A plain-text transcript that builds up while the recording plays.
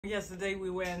Yesterday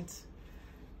we went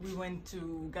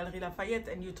to Galerie Lafayette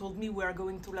and you told me we are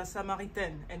going to La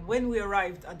Samaritaine. And when we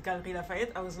arrived at Galerie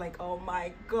Lafayette, I was like, oh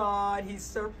my God, he's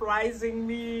surprising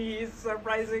me.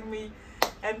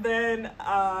 And then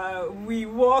we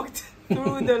walked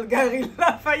through the Galerie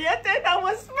Lafayette and I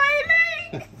was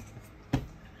smiling.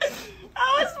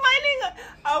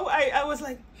 I was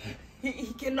like,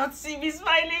 he cannot see me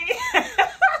smiling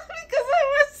because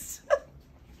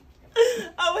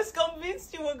I was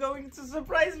convinced you were going to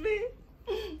surprise me.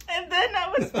 And then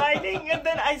I was smiling and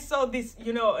then I saw this,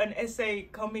 an essay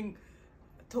coming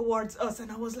towards us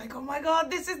and I was like, oh my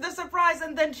God, this is the surprise.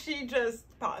 And then she just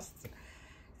passed.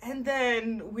 And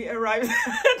then we arrived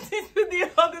to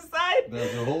the other side.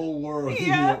 There's a whole world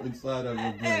inside of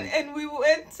your brain. And we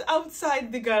went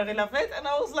outside the Galerie Lafayette and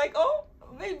I was like, oh,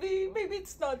 maybe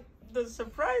it's not the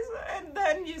surprise. And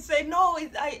then you say, no,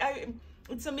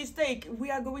 it's a mistake. We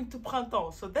are going to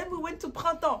Printemps. So then we went to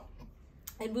Printemps.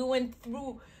 And we went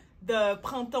through the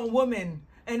Printemps women.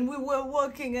 And we were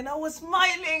walking and I was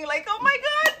smiling like, oh my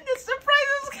God, the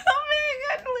surprise is coming.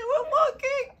 And we were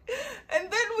walking.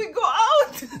 And then we go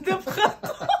out the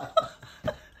Printemps.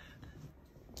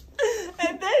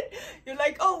 And then you're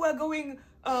like, oh, we're going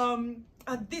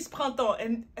at this Printemps.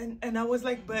 And I was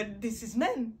like, but this is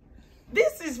men.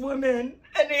 This is women.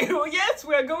 And yes,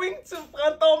 we're going to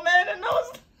Printemps men. And I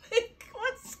was like,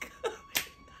 what's going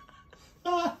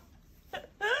on?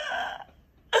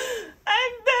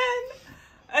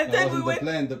 And then we went.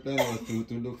 The plan was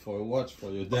to look for a watch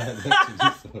for your dad.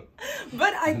 Actually, so.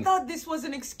 But I thought this was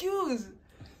an excuse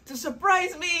to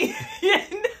surprise me,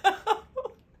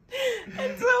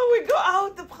 And so we go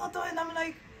out the Printemps, and I'm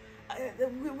like,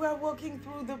 we were walking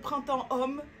through the Printemps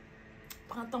homme,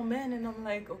 Printemps men, and I'm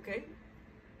like, okay,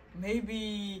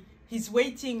 maybe he's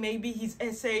waiting. Maybe his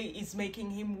essay is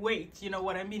making him wait. You know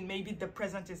what I mean? Maybe the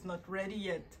present is not ready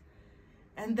yet.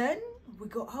 And then we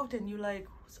go out and you're like,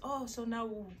 oh, so now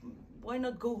why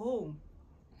not go home?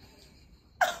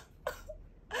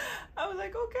 I was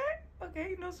like,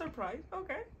 okay, no surprise,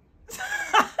 okay.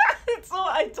 So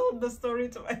I told the story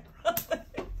to my brother.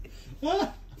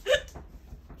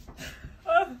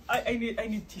 I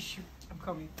need tissue. I'm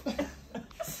coming.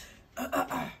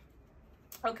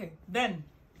 Okay, then.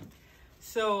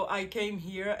 So I came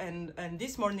here and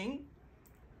this morning,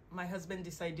 my husband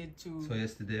decided to... So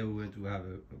yesterday we went to have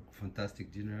a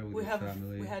fantastic dinner with the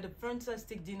family. We had a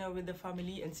fantastic dinner with the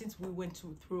family, and since we went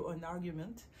through an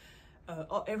argument,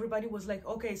 everybody was like,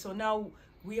 okay, so now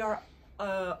we are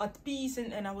at peace,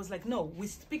 and I was like, no, we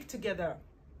speak together,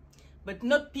 but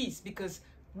not peace, because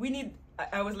we need...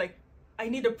 I was like, I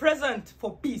need a present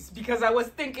for peace, because I was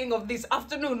thinking of this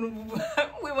afternoon.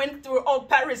 We went through all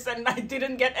Paris and I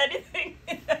didn't get anything.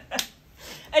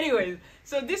 Anyways,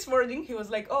 so this morning he was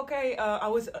like, okay, I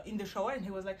was in the shower and he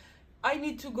was like, I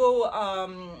need to go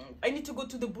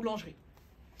to the boulangerie.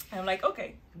 And I'm like,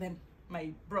 okay. Then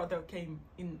my brother came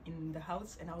in the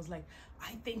house and I was like,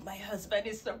 I think my husband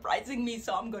is surprising me,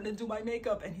 so I'm gonna do my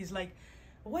makeup. And he's like,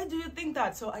 why do you think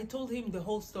that? So I told him the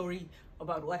whole story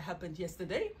about what happened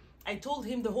yesterday. I told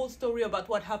him the whole story about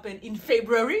what happened in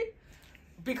February,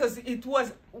 because it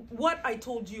was what I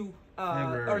told you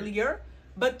earlier,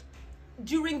 but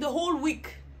during the whole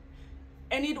week,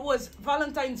 and it was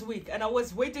Valentine's week, and I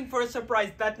was waiting for a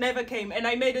surprise that never came, and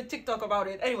I made a TikTok about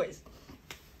it. Anyways,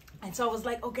 and so I was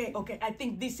like, okay, I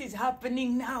think this is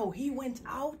happening now. He went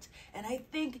out, and I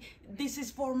think this is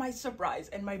for my surprise.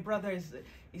 And my brother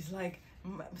is like,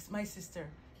 my sister,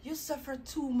 you suffer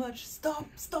too much.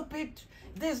 Stop it.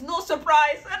 There's no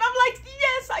surprise. And I'm like,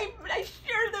 yes, I'm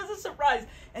sure there's a surprise.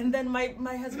 And then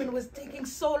my husband was taking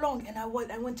so long. And I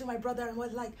went to my brother and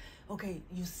was like, okay,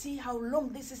 you see how long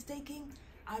this is taking?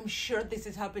 I'm sure this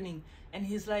is happening. And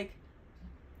he's like,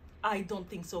 I don't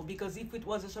think so. Because if it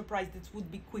was a surprise, it would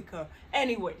be quicker.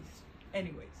 Anyways, I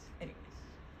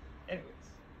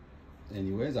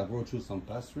brought you some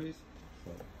pastries.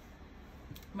 So.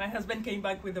 My husband came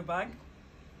back with a bag.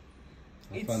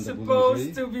 It's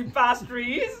supposed to be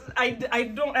pastries.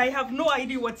 I have no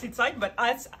idea what's inside, but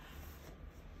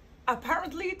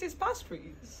apparently it is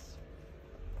pastries.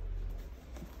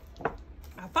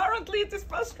 Apparently it is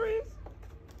pastries.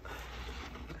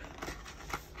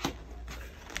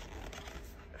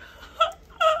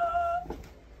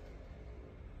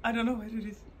 I don't know what it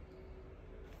is.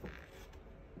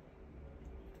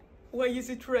 Why is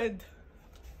it red?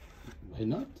 Why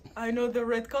not? I know the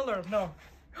red color. No.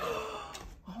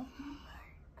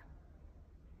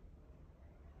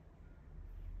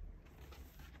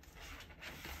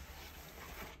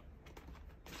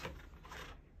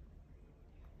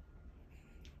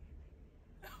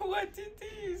 What it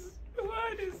is?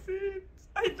 What is it?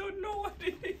 I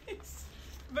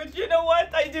But you know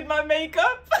what? I did my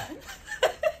makeup.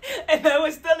 And I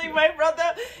was telling my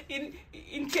brother,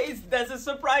 in case there's a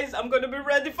surprise, I'm going to be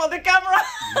ready for the camera.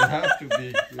 You have to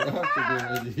be. You have to be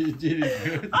ready. You did it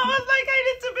good. I was like, I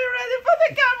need to be ready for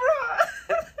the camera.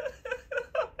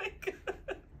 Oh my God.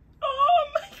 Oh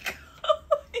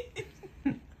my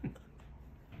God.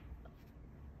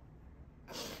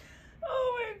 Oh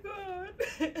my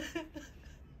God.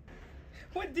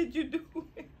 What did you do?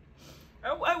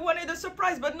 I wanted a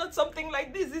surprise, but not something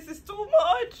like this. This is too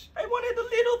much. I wanted a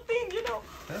little thing, you know.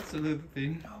 That's a little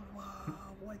thing. Oh, wow.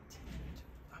 What did you do?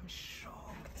 I'm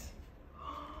shocked.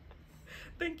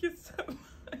 Thank you so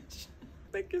much.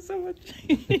 Thank you so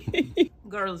much.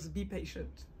 Girls, be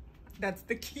patient. That's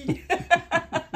the key.